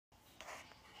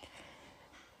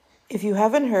If you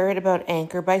haven't heard about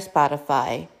Anchor by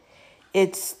Spotify,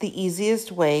 it's the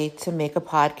easiest way to make a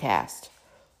podcast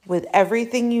with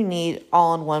everything you need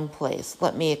all in one place.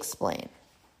 Let me explain.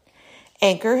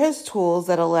 Anchor has tools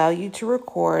that allow you to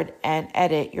record and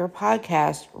edit your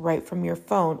podcast right from your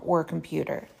phone or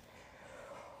computer.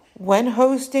 When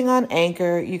hosting on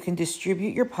Anchor, you can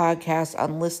distribute your podcast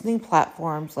on listening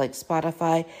platforms like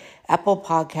Spotify, Apple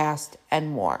Podcast, and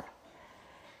more.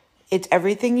 It's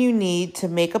everything you need to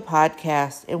make a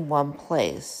podcast in one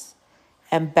place.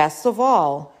 And best of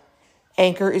all,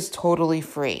 Anchor is totally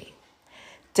free.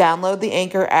 Download the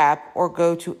Anchor app or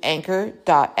go to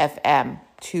anchor.fm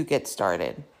to get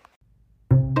started.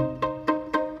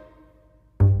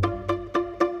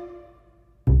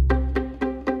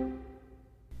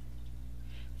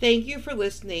 Thank you for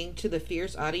listening to the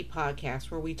Fierce Oddie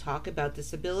podcast, where we talk about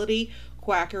disability,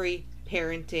 quackery,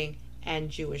 parenting, and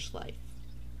Jewish life.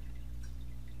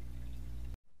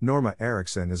 Norma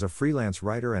Erickson is a freelance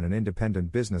writer and an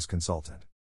independent business consultant.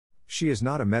 She is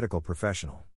not a medical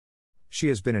professional. She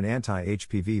has been an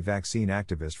anti-HPV vaccine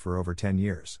activist for over 10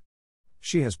 years.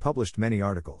 She has published many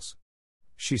articles.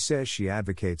 She says she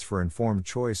advocates for informed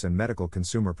choice and medical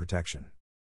consumer protection.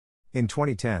 In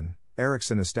 2010,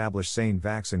 Erickson established Sane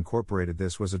Vax Incorporated.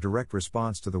 This was a direct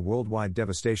response to the worldwide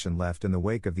devastation left in the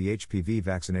wake of the HPV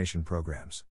vaccination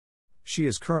programs. She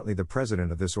is currently the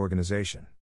president of this organization.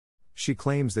 She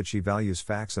claims that she values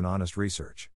facts and honest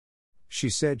research. She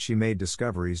said she made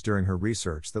discoveries during her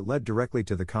research that led directly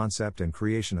to the concept and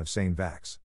creation of Sane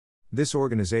Vax. This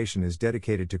organization is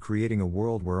dedicated to creating a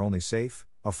world where only safe,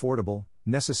 affordable,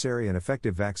 necessary and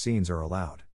effective vaccines are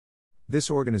allowed.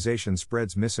 This organization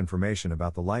spreads misinformation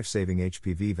about the life-saving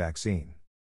HPV vaccine.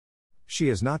 She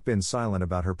has not been silent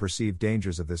about her perceived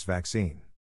dangers of this vaccine.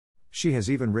 She has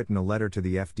even written a letter to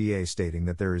the FDA stating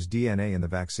that there is DNA in the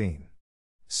vaccine.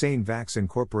 Sane Vax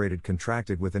Incorporated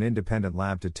contracted with an independent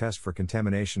lab to test for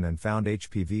contamination and found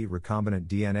HPV recombinant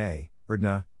DNA,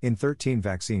 RDNA, in 13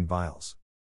 vaccine vials.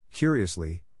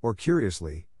 Curiously,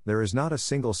 there is not a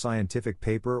single scientific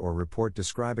paper or report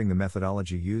describing the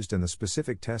methodology used and the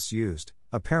specific tests used,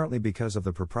 apparently because of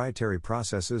the proprietary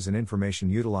processes and information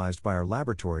utilized by our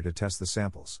laboratory to test the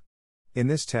samples. In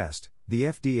this test, the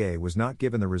FDA was not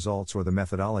given the results or the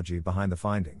methodology behind the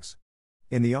findings.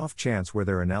 In the off chance where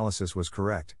their analysis was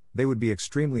correct, they would be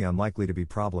extremely unlikely to be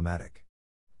problematic.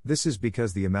 This is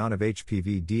because the amount of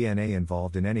HPV DNA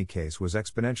involved in any case was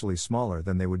exponentially smaller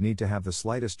than they would need to have the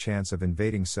slightest chance of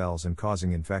invading cells and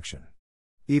causing infection.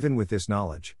 Even with this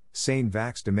knowledge, Sane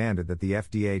Vax demanded that the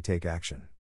FDA take action.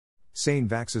 Sane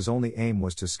Vax's only aim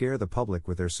was to scare the public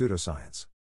with their pseudoscience.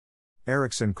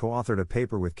 Erickson co-authored a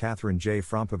paper with Catherine J.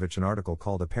 Frompovich, an article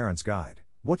called A Parent's Guide: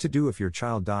 What to Do If Your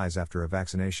Child Dies After a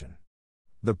Vaccination.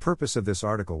 The purpose of this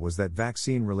article was that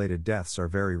vaccine-related deaths are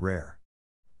very rare.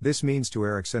 This means to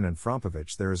Erickson and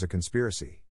Frompovich there is a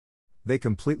conspiracy. They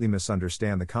completely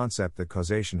misunderstand the concept that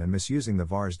causation and misusing the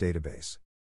VAERS database.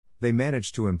 They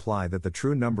managed to imply that the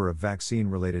true number of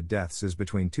vaccine-related deaths is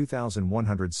between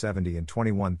 2,170 and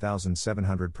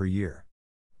 21,700 per year.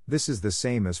 This is the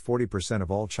same as 40%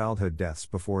 of all childhood deaths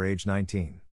before age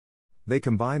 19. They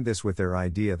combined this with their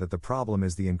idea that the problem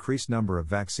is the increased number of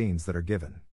vaccines that are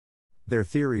given. Their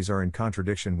theories are in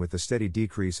contradiction with the steady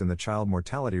decrease in the child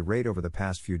mortality rate over the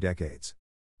past few decades.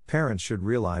 Parents should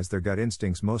realize their gut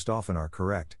instincts most often are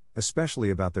correct, especially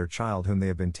about their child whom they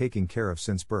have been taking care of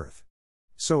since birth.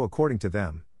 So according to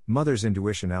them, mother's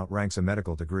intuition outranks a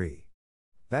medical degree.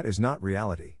 That is not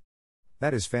reality.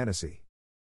 That is fantasy.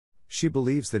 She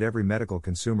believes that every medical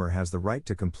consumer has the right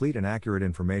to complete and accurate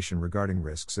information regarding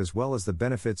risks as well as the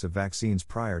benefits of vaccines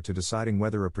prior to deciding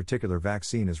whether a particular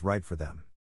vaccine is right for them.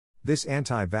 This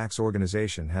anti-vax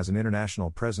organization has an international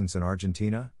presence in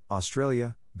Argentina,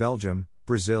 Australia, Belgium,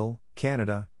 Brazil,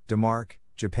 Canada, Denmark,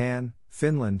 Japan,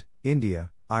 Finland,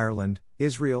 India, Ireland,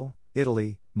 Israel,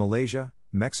 Italy, Malaysia,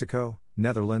 Mexico,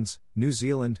 Netherlands, New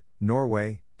Zealand,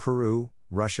 Norway, Peru,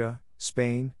 Russia,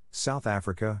 Spain, South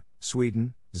Africa,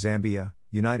 Sweden, Zambia,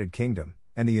 United Kingdom,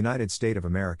 and the United States of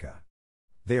America.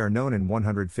 They are known in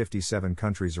 157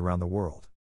 countries around the world.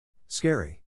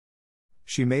 Scary.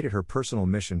 She made it her personal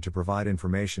mission to provide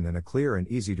information in a clear and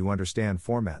easy to understand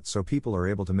format so people are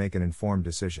able to make an informed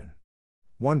decision.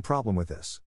 One problem with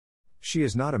this: she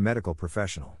is not a medical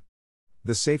professional.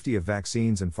 The safety of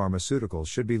vaccines and pharmaceuticals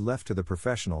should be left to the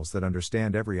professionals that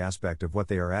understand every aspect of what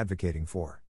they are advocating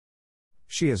for.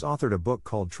 She has authored a book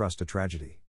called Trust a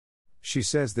Tragedy. She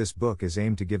says this book is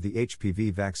aimed to give the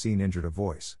HPV vaccine injured a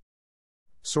voice.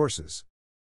 Sources: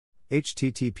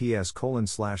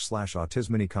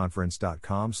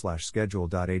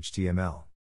 https://autismonyconference.com/schedule.html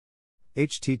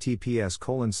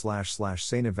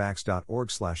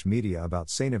https://sanavax.org/media about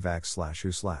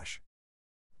sanavax/who/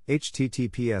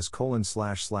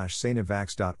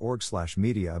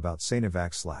 https://sanavax.org/media about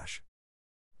sanavax/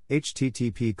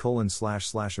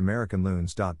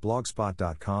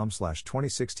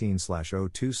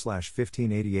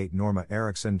 http://americanloons.blogspot.com/2016/02/1588 Norma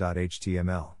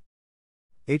Erickson.html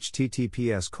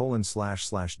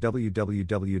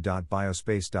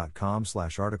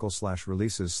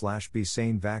https://www.biospace.com/article/releases/B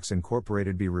SaneVax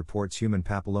Incorporated B reports human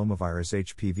papillomavirus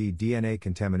HPV DNA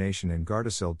contamination in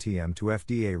Gardasil TM to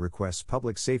FDA requests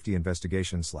public safety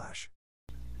investigation/.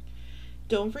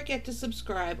 Don't forget to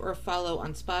subscribe or follow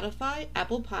on Spotify,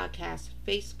 Apple Podcasts,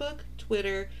 Facebook,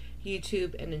 Twitter,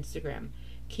 YouTube, and Instagram.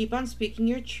 Keep on speaking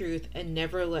your truth and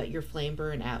never let your flame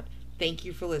burn out. Thank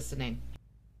you for listening.